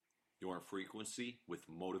You're on frequency with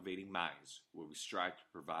Motivating Minds, where we strive to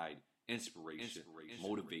provide inspiration,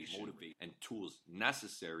 motivation, and tools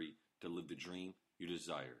necessary to live the dream you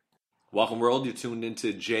desire. Welcome, world. You're tuned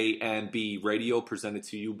into JMB Radio, presented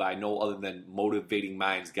to you by no other than Motivating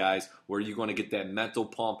Minds, guys, where you're going to get that mental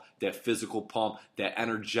pump, that physical pump, that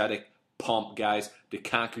energetic pump, guys, to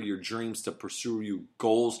conquer your dreams, to pursue your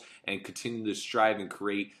goals, and continue to strive and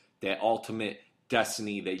create that ultimate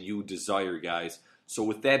destiny that you desire, guys. So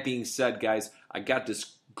with that being said, guys, I got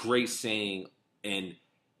this great saying, and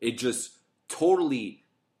it just totally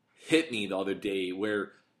hit me the other day,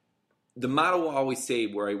 where the motto I always say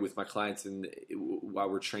with my clients and while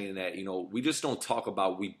we're training that, we just don't talk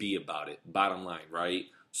about, we be about it, bottom line, right?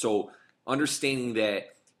 So understanding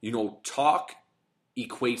that, talk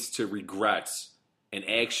equates to regrets and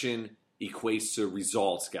action equates to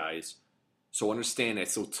results, guys. So understand that.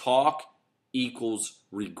 So talk equals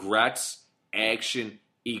regrets, action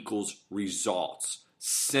equals results.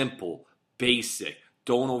 Simple, basic.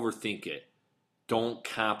 Don't overthink it. Don't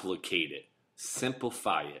complicate it.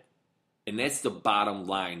 Simplify it. And that's the bottom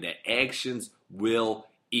line, that actions will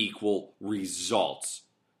equal results.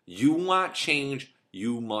 You want change,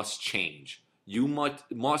 you must change. You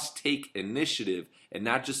must take initiative and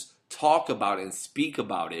not just talk about it and speak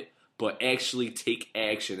about it, but actually take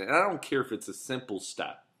action. And I don't care if it's a simple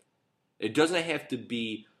step. It doesn't have to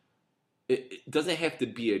be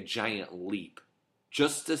a giant leap.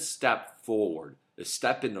 Just a step forward, a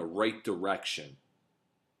step in the right direction.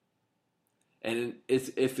 And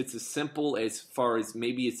if it's as simple as far as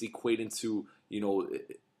maybe it's equating to,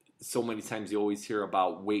 so many times you always hear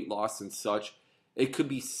about weight loss and such. It could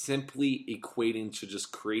be simply equating to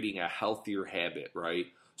just creating a healthier habit, right?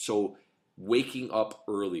 So waking up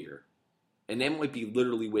earlier. And that might be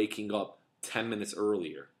literally waking up 10 minutes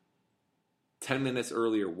earlier. 10 minutes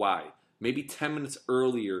earlier, why? Maybe 10 minutes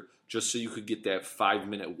earlier just so you could get that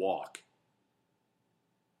 5-minute walk,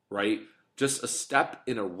 right? Just a step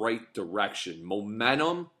in a right direction.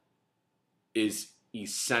 Momentum is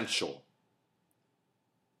essential.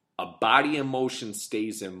 A body in motion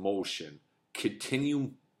stays in motion.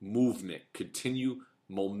 Continue movement, continue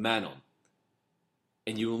momentum.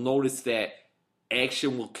 And you'll notice that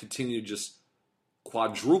action will continue to just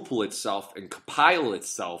quadruple itself and compile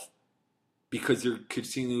itself because you're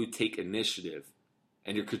continuing to take initiative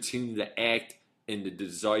and you're continuing to act in the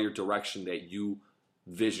desired direction that you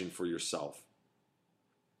vision for yourself.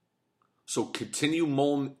 So continue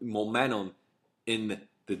momentum in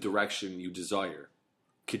the direction you desire.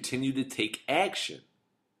 Continue to take action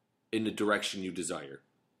in the direction you desire.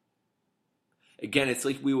 Again, it's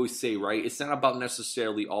like we always say, right? It's not about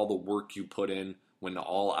necessarily all the work you put in when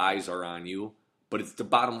all eyes are on you, but it's the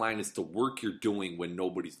bottom line is the work you're doing when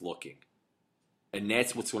nobody's looking. And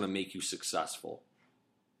that's what's going to make you successful.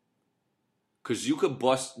 Because you could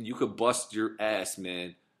bust your ass,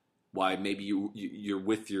 man. Why? Maybe you're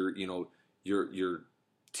with your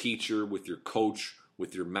teacher, with your coach,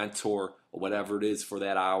 with your mentor, or whatever it is for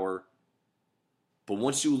that hour. But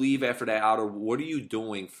once you leave after that hour, what are you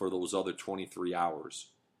doing for those other 23 hours?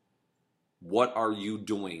 What are you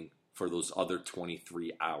doing for those other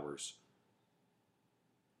 23 hours?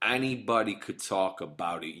 Anybody could talk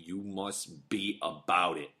about it. You must be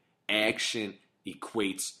about it. Action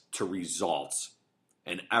equates to results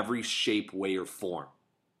in every shape, way, or form.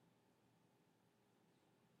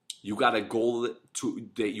 You got a goal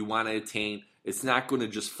that you want to attain. It's not going to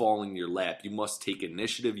just fall in your lap. You must take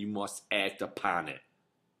initiative. You must act upon it.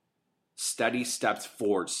 Steady steps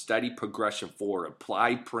forward. Steady progression forward.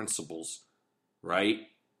 Applied principles, right?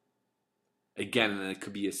 Again, and it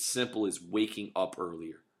could be as simple as waking up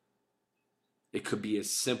earlier. It could be as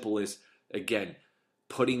simple as, again,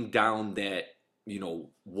 putting down that,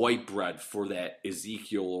 white bread for that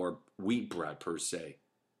Ezekiel or wheat bread per se.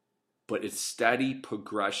 But it's steady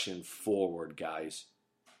progression forward, guys.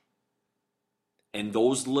 And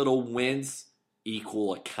those little wins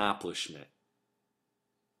equal accomplishment,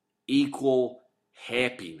 equal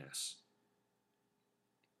happiness,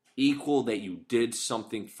 equal that you did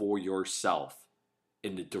something for yourself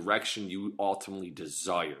in the direction you ultimately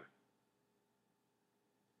desire.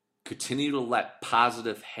 Continue to let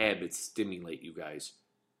positive habits stimulate you guys.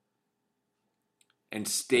 And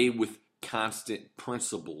stay with constant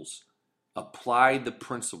principles. Apply the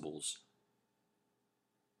principles.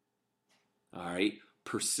 All right?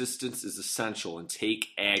 Persistence is essential, and take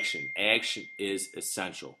action. Action is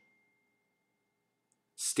essential.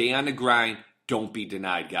 Stay on the grind. Don't be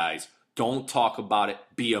denied, guys. Don't talk about it.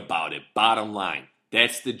 Be about it. Bottom line.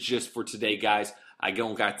 That's the gist for today, guys. I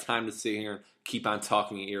don't got time to sit here and keep on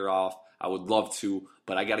talking your ear off. I would love to,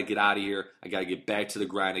 but I got to get out of here. I got to get back to the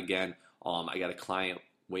grind again. I got a client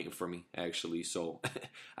waiting for me, actually, so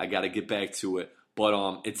I got to get back to it. But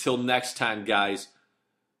until next time, guys,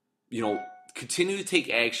 continue to take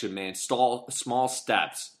action, man. Small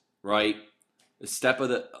steps, right? A step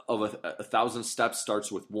of a thousand steps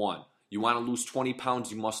starts with one. You want to lose 20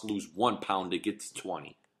 pounds, you must lose 1 pound to get to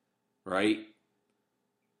 20, right?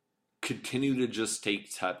 Continue to just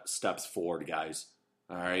take steps forward, guys.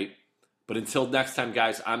 All right? But until next time,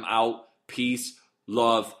 guys, I'm out. Peace,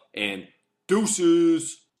 love, and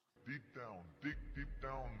deuces. Dig deep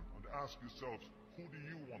down and ask yourselves, who do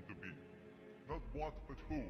you want to be? Not what, but who.